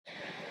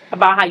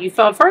about how you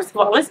feel. First of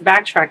all, let's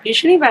backtrack. You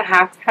shouldn't even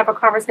have to have a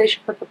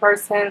conversation with the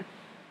person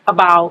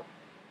about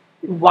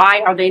why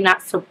are they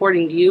not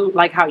supporting you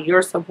like how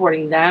you're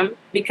supporting them.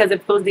 Because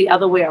if it was the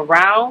other way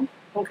around,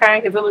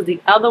 okay, if it was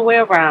the other way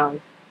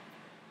around,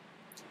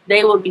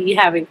 they would be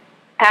having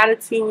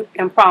attitude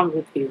and problems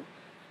with you.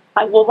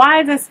 Like, well,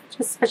 why is this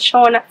just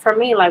showing up for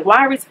me? Like,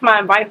 why every time I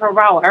invite her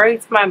out, every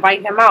time I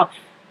invite him out,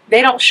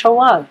 they don't show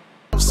up?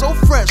 I'm so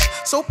fresh,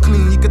 so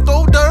clean, you can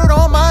throw dirt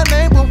on my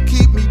name, won't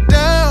keep me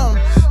down.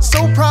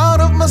 So proud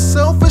of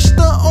myself, wish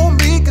the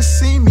old me could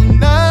see me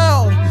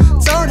now.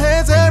 Turn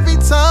heads every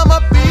time I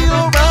be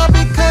around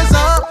because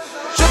I'm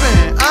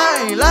tripping.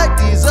 I ain't like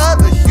these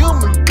other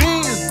human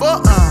beings,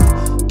 but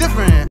I'm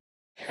different.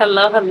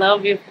 Hello,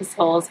 beautiful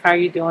souls. How are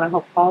you doing? I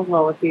hope all's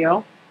well with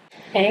you.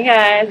 Hey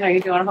guys, how you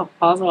doing? I hope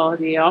all's well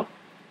with you.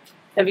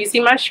 If you see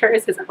my shirt,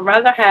 it says, I'd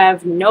rather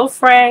have no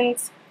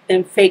friends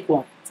than fake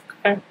ones.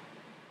 Okay?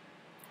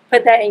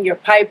 Put that in your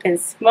pipe and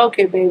smoke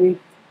it, baby.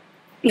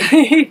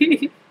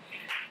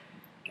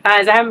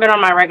 Guys, I haven't been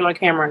on my regular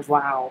camera in a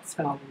while,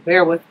 so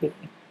bear with me.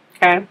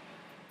 Okay?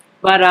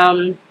 But,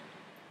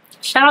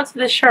 shout out to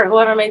this shirt.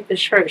 Whoever made this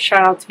shirt,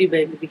 shout out to you,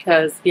 baby.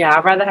 Because, yeah,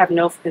 I'd rather have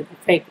no friends than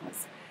fake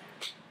ones.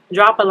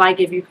 Drop a like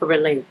if you could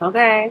relate,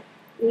 okay?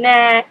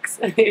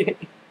 Next.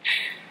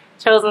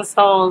 Chosen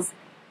souls,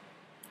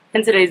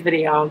 in today's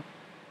video,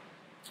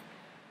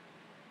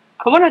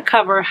 I want to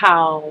cover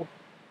how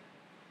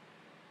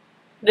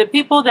the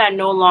people that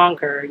no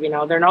longer,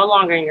 they're no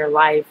longer in your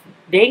life,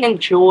 they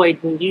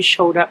enjoyed when you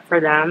showed up for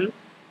them,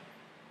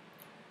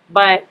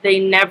 but they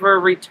never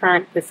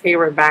returned the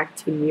favor back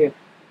to you.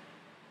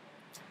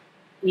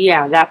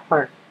 Yeah, that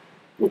part.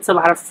 It's a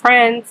lot of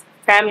friends,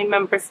 family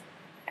members,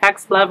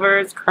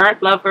 ex-lovers,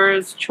 current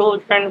lovers,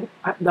 children,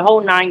 the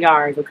whole 9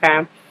 yards,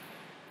 okay?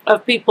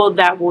 Of people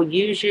that will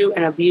use you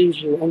and abuse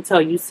you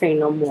until you say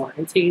no more,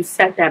 until you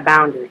set that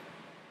boundary.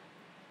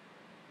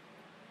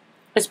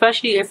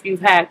 Especially if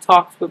you've had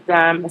talks with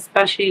them,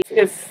 especially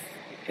if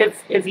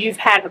you've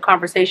had a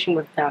conversation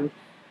with them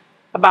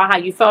about how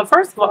you feel.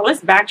 First of all,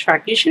 let's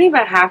backtrack. You shouldn't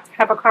even have to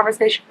have a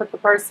conversation with the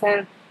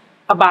person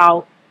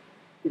about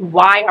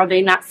why are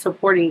they not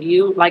supporting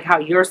you like how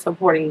you're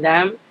supporting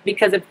them.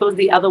 Because if it was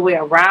the other way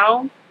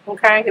around,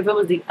 okay, if it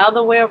was the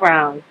other way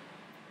around,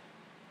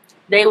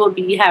 they would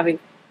be having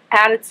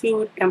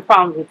attitude and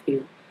problems with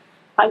you.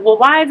 Like, well,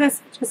 why is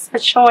this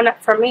just showing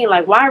up for me?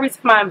 Like, why every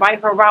time I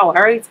invite her out,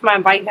 every time I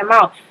invite him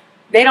out,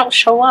 they don't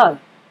show up.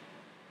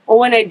 Or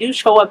when they do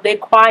show up, they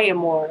quiet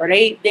more, or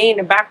they in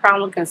the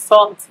background looking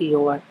salty,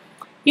 or,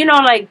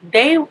 like,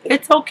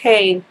 it's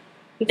okay.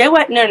 They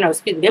would,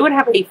 excuse me, they would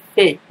have a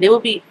fit. They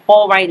would be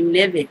all right,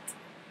 live it,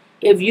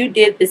 if you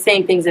did the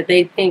same things that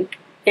they think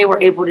they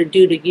were able to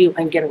do to you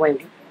and get away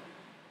with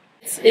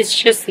it. It's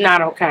just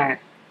not okay.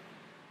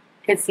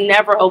 It's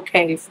never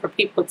okay for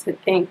people to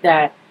think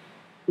that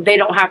they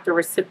don't have to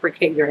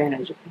reciprocate your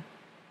energy.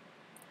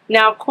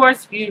 Now, of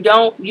course, you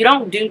don't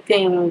do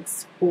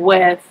things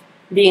with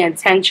the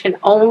intention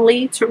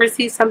only to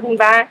receive something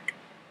back.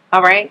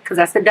 All right? Because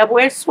that's a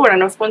double-edged sword. I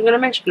know someone's going to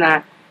mention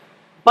that.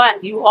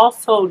 But you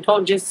also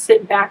don't just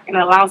sit back and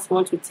allow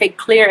someone to take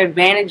clear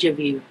advantage of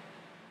you.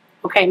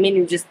 Okay?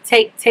 Meaning just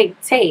take.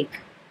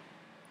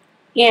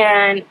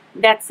 And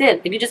that's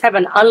it. If you just have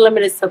an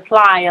unlimited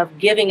supply of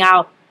giving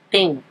out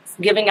things,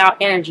 giving out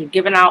energy,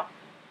 giving out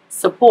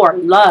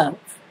support, love.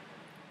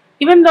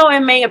 Even though it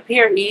may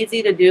appear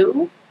easy to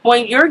do,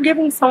 when you're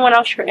giving someone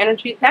else your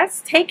energy,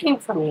 that's taking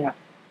from you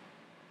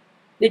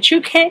that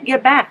you can't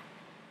get back.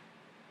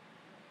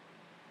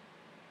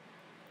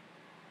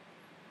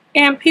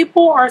 And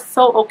people are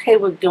so okay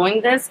with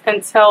doing this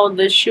until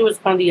the shoe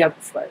is on the other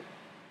foot.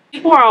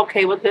 People are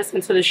okay with this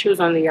until the shoe is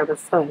on the other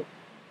foot.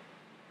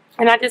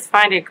 And I just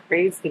find it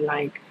crazy.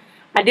 Like,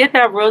 I did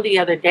that reel the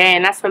other day,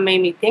 and that's what made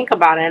me think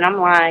about it. And I'm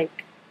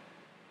like,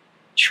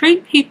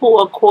 treat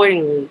people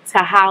accordingly to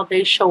how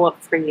they show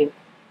up for you.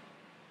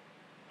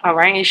 All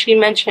right? And she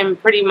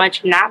mentioned pretty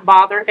much not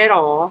bothered at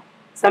all.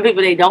 Some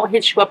people, they don't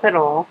hit you up at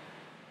all.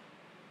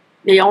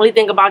 They only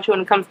think about you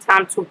when it comes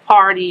time to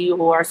party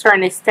or a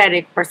certain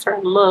aesthetic or a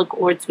certain look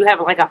or to have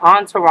like an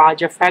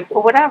entourage effect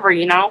or whatever,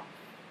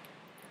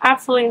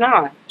 Absolutely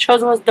not.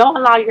 Chosen ones, don't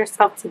allow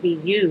yourself to be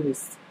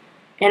used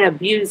and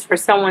abused for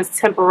someone's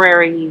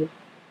temporary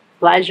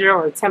pleasure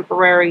or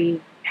temporary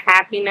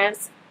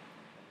happiness.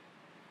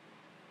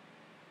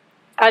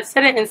 I've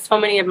said it in so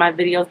many of my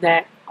videos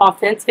that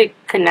authentic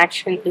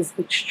connection is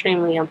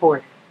extremely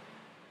important.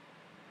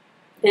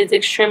 It's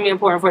extremely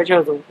important for a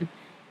chosen one.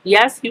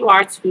 Yes, you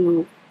are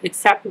to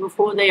accept people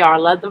for who they are,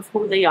 love them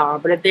for who they are,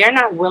 but if they're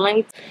not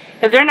willing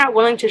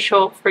to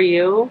show up for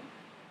you,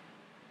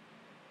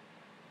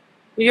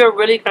 you're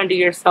really going to do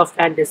yourself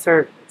that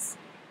disservice.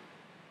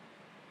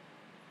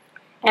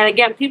 And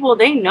again, people,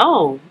 they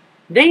know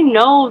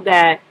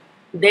that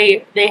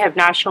they have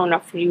not shown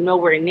up for you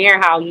nowhere near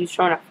how you've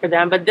shown up for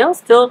them, but they'll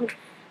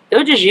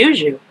just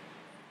use you.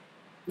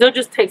 They'll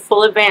just take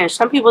full advantage.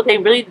 Some people, they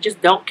really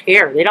just don't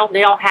care. They don't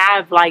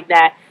have like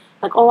that,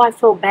 like, oh, I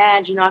feel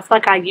bad, I feel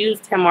like I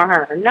used him or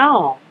her.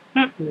 No.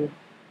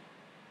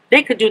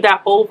 They could do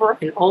that over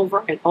and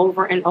over and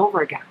over and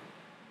over again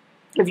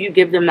if you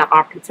give them the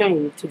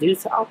opportunity to do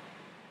so.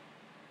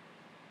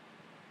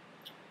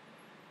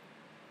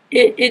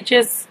 It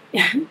just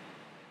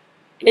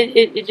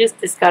it just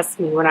disgusts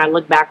me when I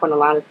look back on a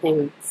lot of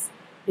things.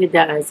 It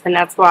does. And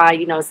that's why,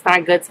 it's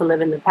not good to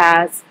live in the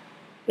past.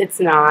 It's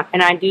not.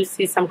 And I do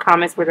see some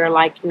comments where they're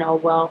like,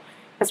 well,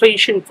 that's why you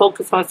shouldn't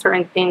focus on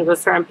certain things or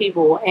certain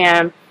people.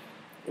 And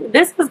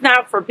this is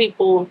not for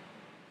people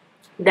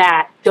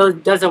that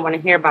doesn't want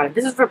to hear about it.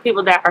 This is for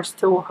people that are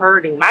still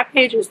hurting. My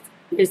page is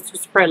to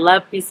spread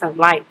love, peace, and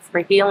light for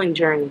healing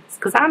journeys.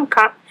 Because I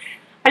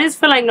just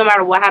feel like no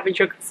matter what happens,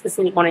 you're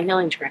consistently on a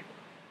healing journey.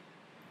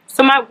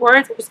 So my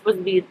words are supposed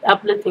to be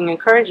uplifting and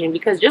encouraging,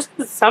 because just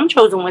because some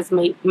chosen ones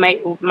might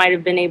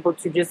have been able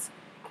to just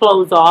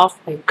close off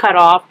and cut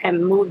off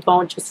and moved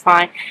on just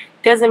fine,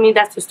 doesn't mean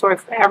that's the story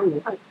for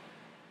everyone.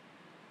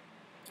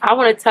 I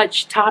want to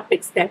touch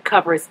topics that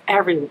covers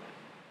everyone.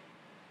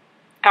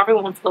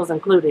 Everyone feels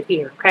included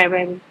here, okay,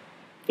 baby?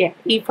 Yeah,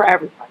 eat for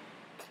everyone.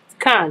 It's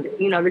kind of,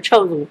 the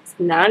chosen ones.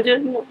 Not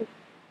just,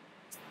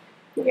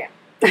 yeah.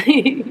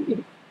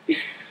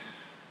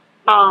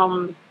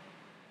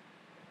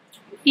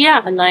 Yeah,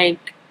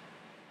 like,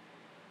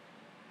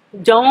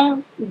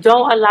 don't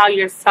allow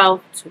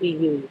yourself to be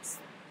used.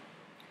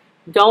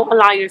 Don't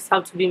allow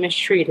yourself to be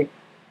mistreated.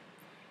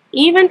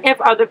 Even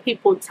if other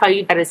people tell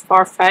you that it's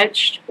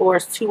far-fetched or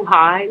it's too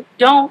high,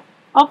 don't.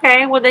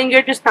 Okay, well then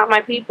you're just not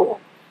my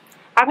people.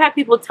 I've had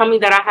people tell me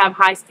that I have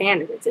high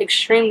standards,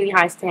 extremely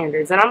high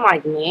standards, and I'm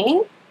like,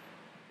 me?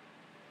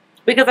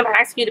 Because I'm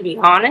asking you to be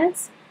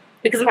honest,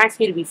 because I'm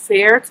asking you to be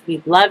fair, to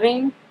be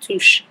loving, to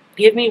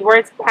give me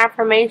words of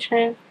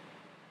affirmation,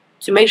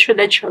 to make sure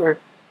that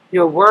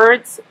your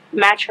words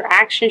match your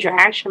actions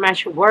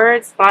match your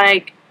words.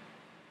 Like,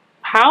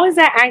 how is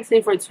that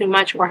asking for too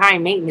much or high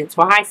maintenance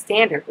or high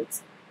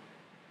standards?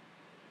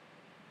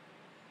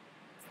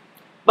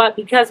 But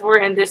because we're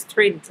in this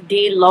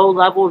 3D, low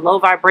level, low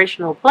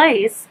vibrational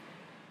place,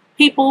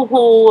 people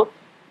who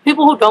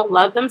don't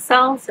love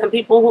themselves and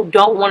people who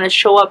don't want to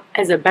show up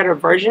as a better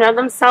version of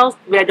themselves,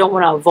 that don't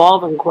want to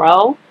evolve and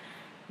grow,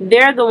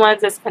 they're the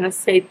ones that's going to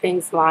say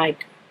things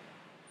like,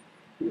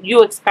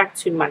 you expect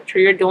too much, or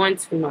you're doing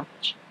too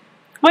much.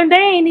 When they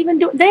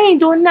ain't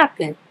doing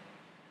nothing.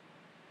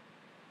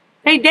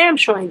 They damn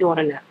sure ain't doing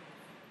enough.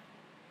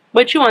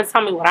 But you want to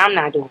tell me what I'm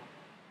not doing,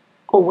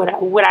 or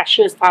what I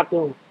should stop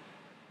doing.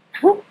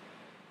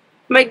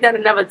 Make that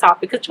another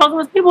topic. Because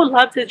children, people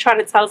love to try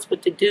to tell us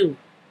what to do.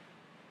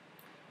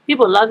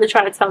 People love to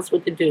try to tell us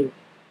what to do.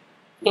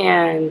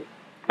 And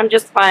I'm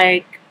just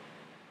like,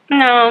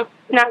 no,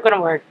 not gonna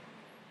work.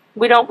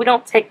 We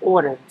don't take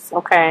orders,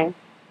 okay?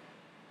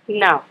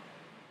 No.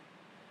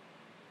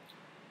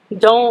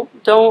 Don't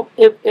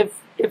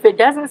if it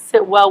doesn't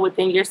sit well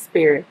within your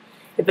spirit,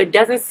 if it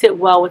doesn't sit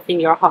well within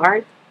your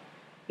heart,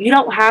 you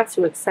don't have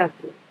to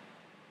accept it.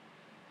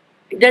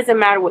 It doesn't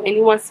matter what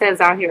anyone says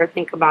out here or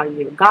think about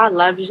you. God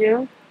loves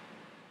you.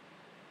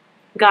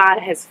 God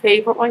has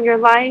favor on your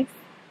life.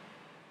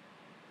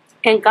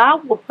 And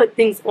God will put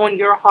things on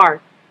your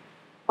heart,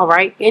 all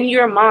right, in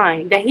your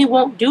mind, that He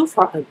won't do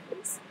for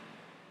others.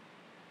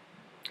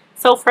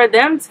 So for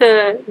them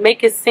to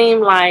make it seem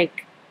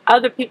like,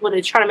 other people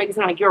to try to make it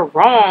seem like you're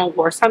wrong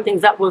or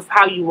something's up with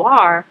how you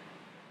are,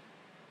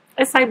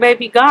 it's like,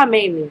 baby, God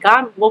made me.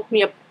 God woke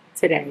me up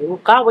today.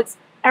 God wakes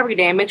every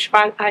day and make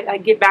sure I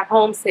get back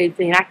home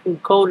safely and I can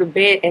go to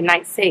bed at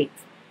night safe.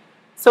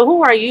 So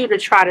who are you to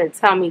try to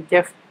tell me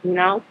different, you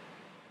know?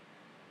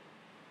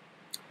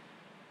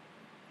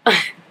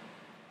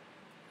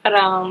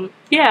 But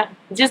yeah,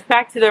 just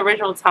back to the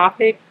original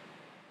topic.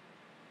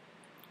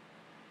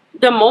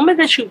 The moment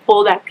that you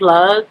pull that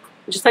plug,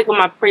 just like in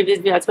my previous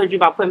video I told you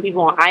about putting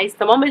people on ice,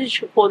 the moment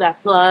that you pull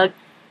that plug,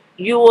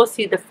 you will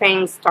see the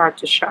fangs start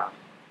to show.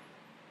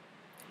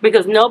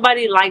 Because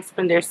nobody likes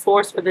when their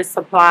source for this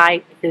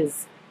supply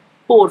is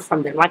pulled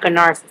from them, like a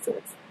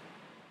narcissist.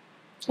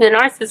 The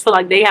narcissists feel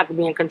like they have to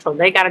be in control.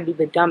 They got to do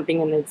the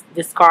dumping and the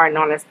discard and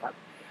all that stuff.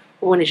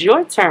 But when it's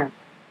your turn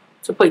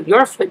to put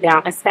your foot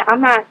down and say,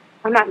 I'm not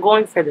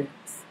going for this.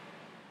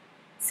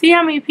 See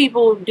how many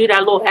people do that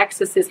little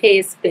exorcist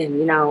head spin,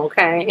 you know,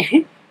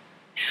 okay?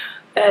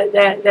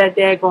 that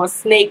they're going to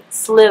snake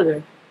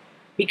slither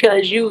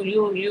because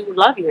you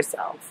love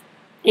yourself.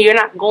 And you're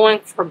not going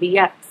for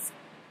BS.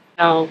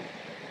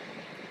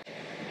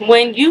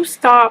 When you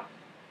stop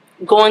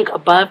going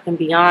above and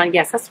beyond,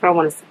 yes, that's what I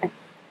want to say.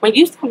 When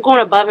you stop going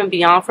above and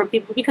beyond for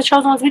people, because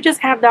chosen ones, we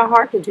just have that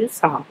heart to do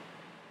so.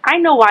 I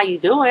know why you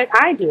do it.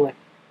 I do it.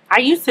 I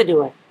used to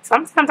do it.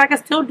 Sometimes I can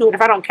still do it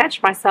if I don't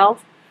catch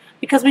myself,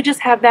 because we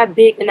just have that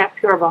big and that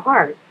pure of a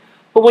heart.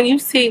 But when you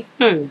see,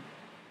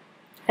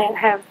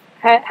 have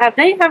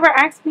they ever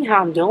asked me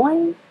how I'm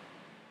doing?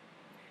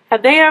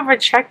 Have they ever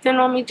checked in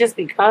on me just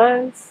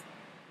because?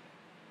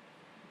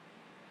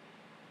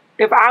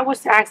 If I was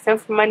to ask them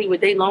for money,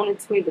 would they loan it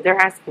to me, but they're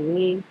asking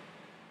me?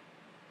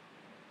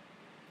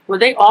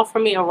 Would they offer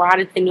me a ride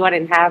if they knew I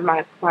didn't have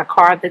my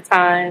car at the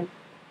time?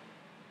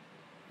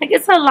 Like,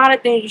 it's a lot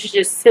of things you should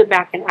just sit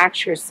back and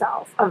ask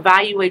yourself.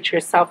 Evaluate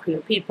yourself and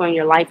the people in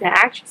your life and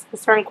ask yourself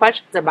certain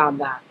questions about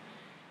that.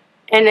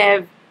 And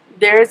if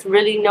there's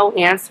really no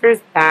answers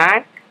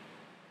back,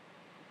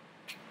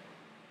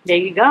 there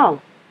you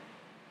go.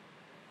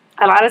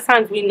 A lot of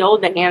times we know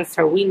the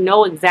answer. We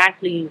know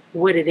exactly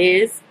what it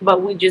is,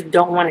 but we just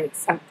don't want to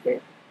accept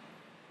it.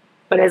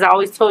 But as I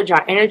always told you,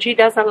 our energy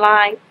doesn't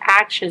lie.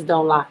 Actions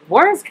don't lie.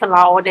 Words can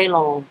lie all day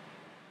long.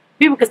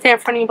 People can stand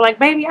in front of you and be like,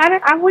 baby,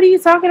 what are you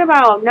talking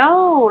about?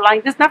 No,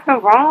 like, there's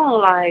nothing wrong.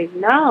 Like,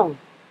 no.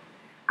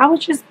 I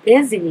was just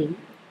busy.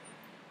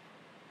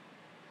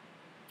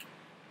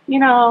 You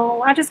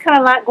know, I just got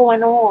a lot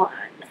going on.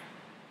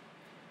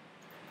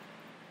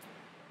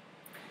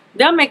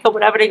 They'll make up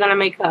whatever they're going to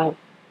make up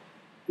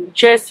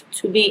just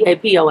to be a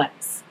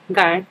POS.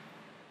 Okay?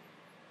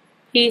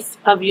 Piece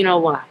of you know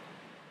what.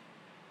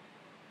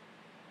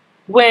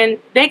 When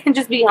they can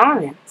just be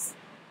honest.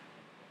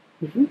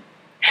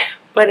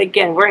 But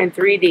again, we're in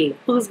 3D.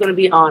 Who's going to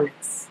be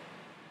honest?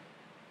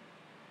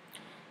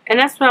 And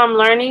that's what I'm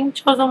learning,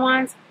 chosen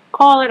ones.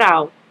 Call it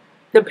out.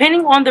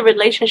 Depending on the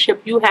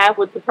relationship you have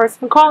with the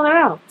person, call it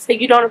out. Say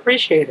you don't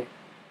appreciate it.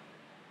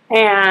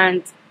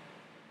 And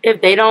if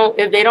they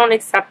don't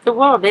accept it,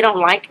 well, if they don't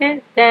like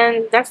it,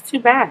 then that's too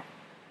bad.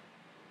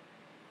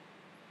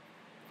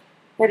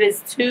 That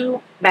is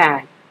too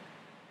bad.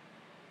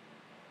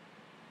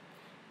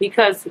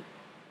 Because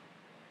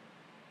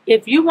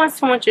if you want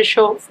someone to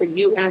show up for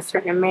you in a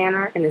certain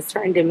manner, in a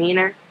certain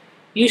demeanor,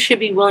 you should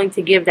be willing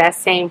to give that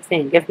same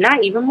thing, if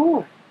not even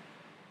more.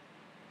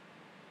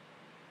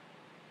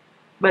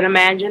 But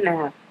imagine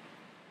that.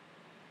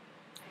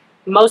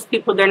 Most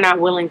people, they're not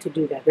willing to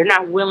do that. They're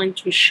not willing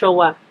to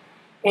show up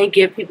and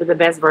give people the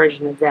best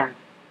version of them.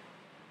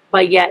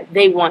 But yet,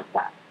 they want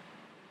that.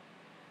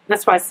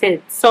 That's why I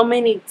said so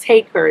many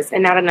takers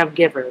and not enough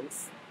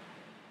givers.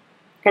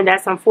 And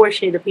that's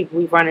unfortunately the people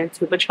we run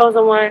into. But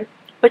chosen one,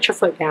 put your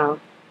foot down.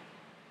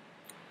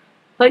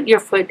 Put your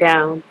foot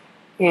down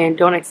and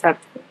don't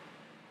accept it.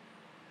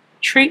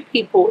 Treat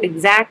people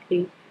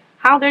exactly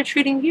how they're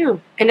treating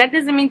you. And that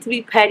doesn't mean to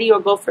be petty or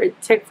go for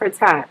tick for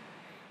tat.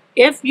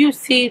 If you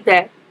see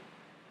that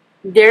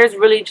there's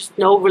really just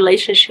no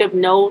relationship,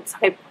 no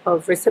type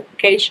of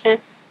reciprocation,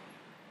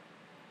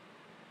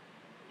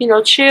 you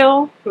know,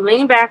 chill,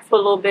 lean back for a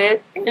little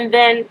bit, and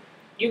then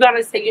you got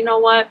to say, you know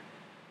what?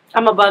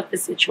 I'm above the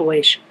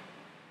situation.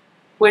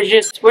 We're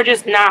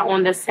just not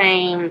on the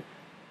same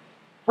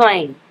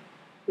plane.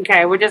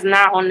 Okay, we're just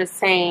not on the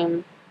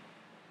same.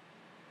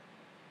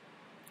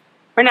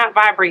 We're not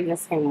vibrating the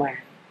same way.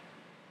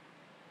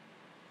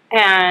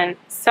 And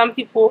some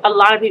people, a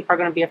lot of people are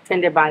going to be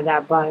offended by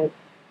that, but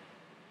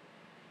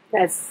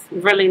that's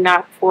really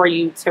not for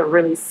you to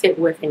really sit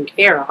with and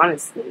care,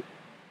 honestly.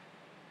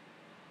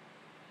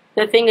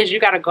 The thing is, you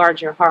got to guard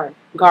your heart,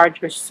 guard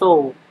your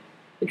soul.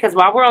 Because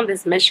while we're on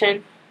this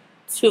mission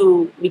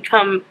to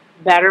become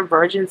better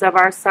versions of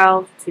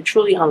ourselves, to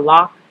truly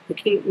unlock the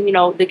kingdom, you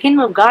know, the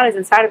kingdom of God is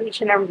inside of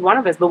each and every one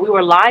of us, but we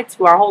were lied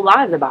to our whole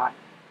lives about it.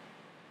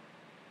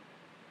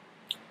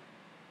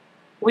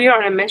 We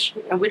are on a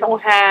mission, and we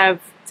don't have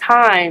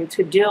time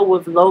to deal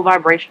with low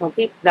vibrational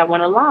people that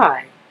want to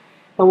lie,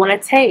 that want to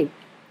take,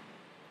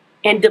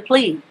 and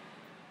deplete.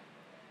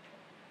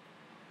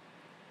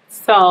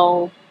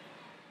 So,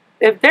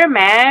 if they're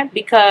mad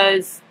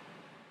because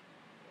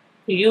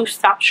you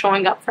stopped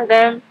showing up for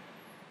them,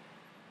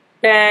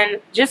 then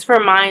just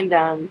remind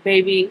them,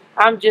 baby,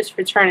 I'm just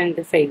returning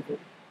the favor.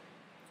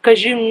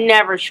 Because you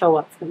never show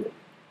up for me.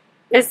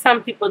 There's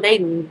some people, they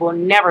will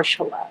never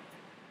show up.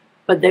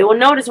 But they will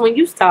notice when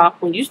you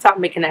stop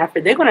making an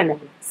effort, they're going to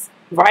notice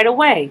right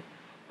away.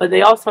 But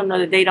they also know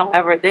that they don't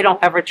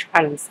ever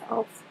try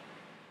themselves.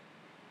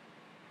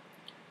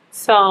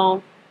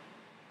 So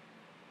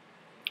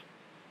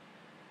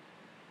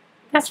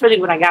that's really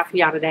what I got for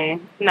y'all today.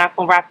 I'm not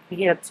going to wrap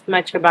here too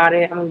much about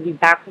it. I'm going to be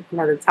back with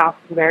another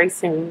topic very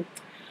soon.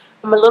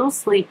 I'm a little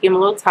sleepy. I'm a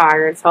little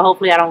tired. So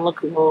hopefully I don't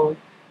look a little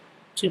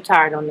too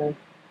tired on the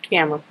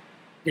camera.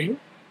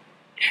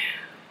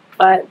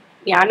 But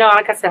yeah, I know,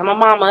 like I said, I'm a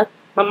mama.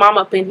 My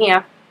mama up in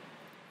here.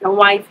 My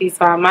wifey.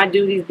 So my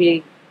duties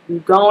be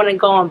going and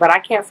going. But I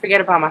can't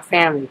forget about my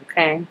family,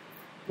 okay?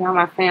 Y'all,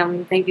 my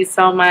family, thank you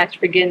so much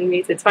for getting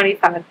me to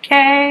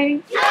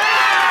 25K.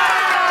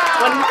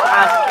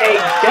 25K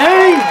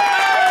day.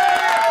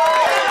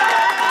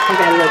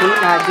 Okay, look, let me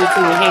not do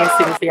too many hand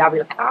signals for y'all be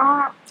like,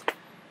 ah.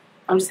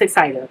 I'm just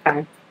excited,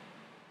 okay?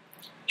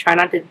 Try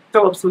not to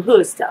throw up some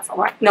hood stuff,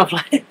 alright? No,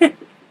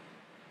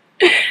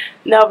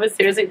 no, but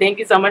seriously, thank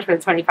you so much for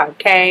the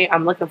 25K.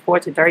 I'm looking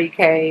forward to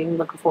 30K. I'm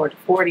looking forward to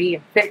 40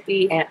 and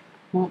 50 and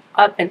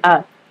up and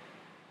up.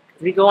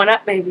 We going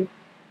up, baby.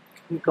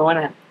 We going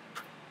up.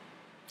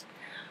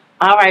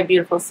 Alright,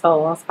 beautiful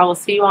souls. I will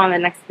see you on the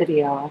next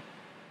video.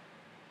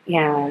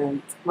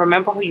 And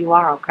remember who you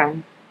are,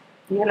 okay?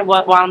 You know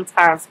what? While I'm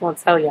tired, I'm just going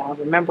to tell y'all,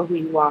 remember who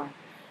you are.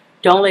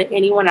 Don't let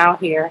anyone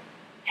out here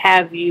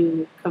have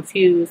you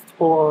confused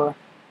or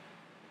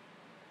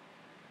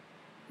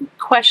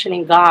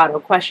questioning God or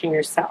questioning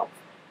yourself.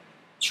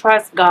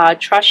 Trust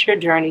God. Trust your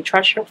journey.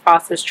 Trust your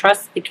process.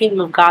 Trust the kingdom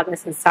of God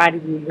that's inside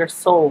of you, your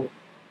soul.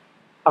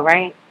 All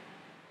right?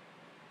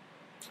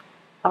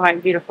 All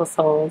right, beautiful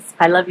souls.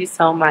 I love you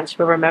so much.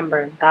 But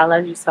remember, God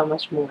loves you so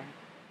much more.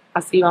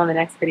 I'll see you on the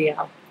next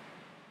video.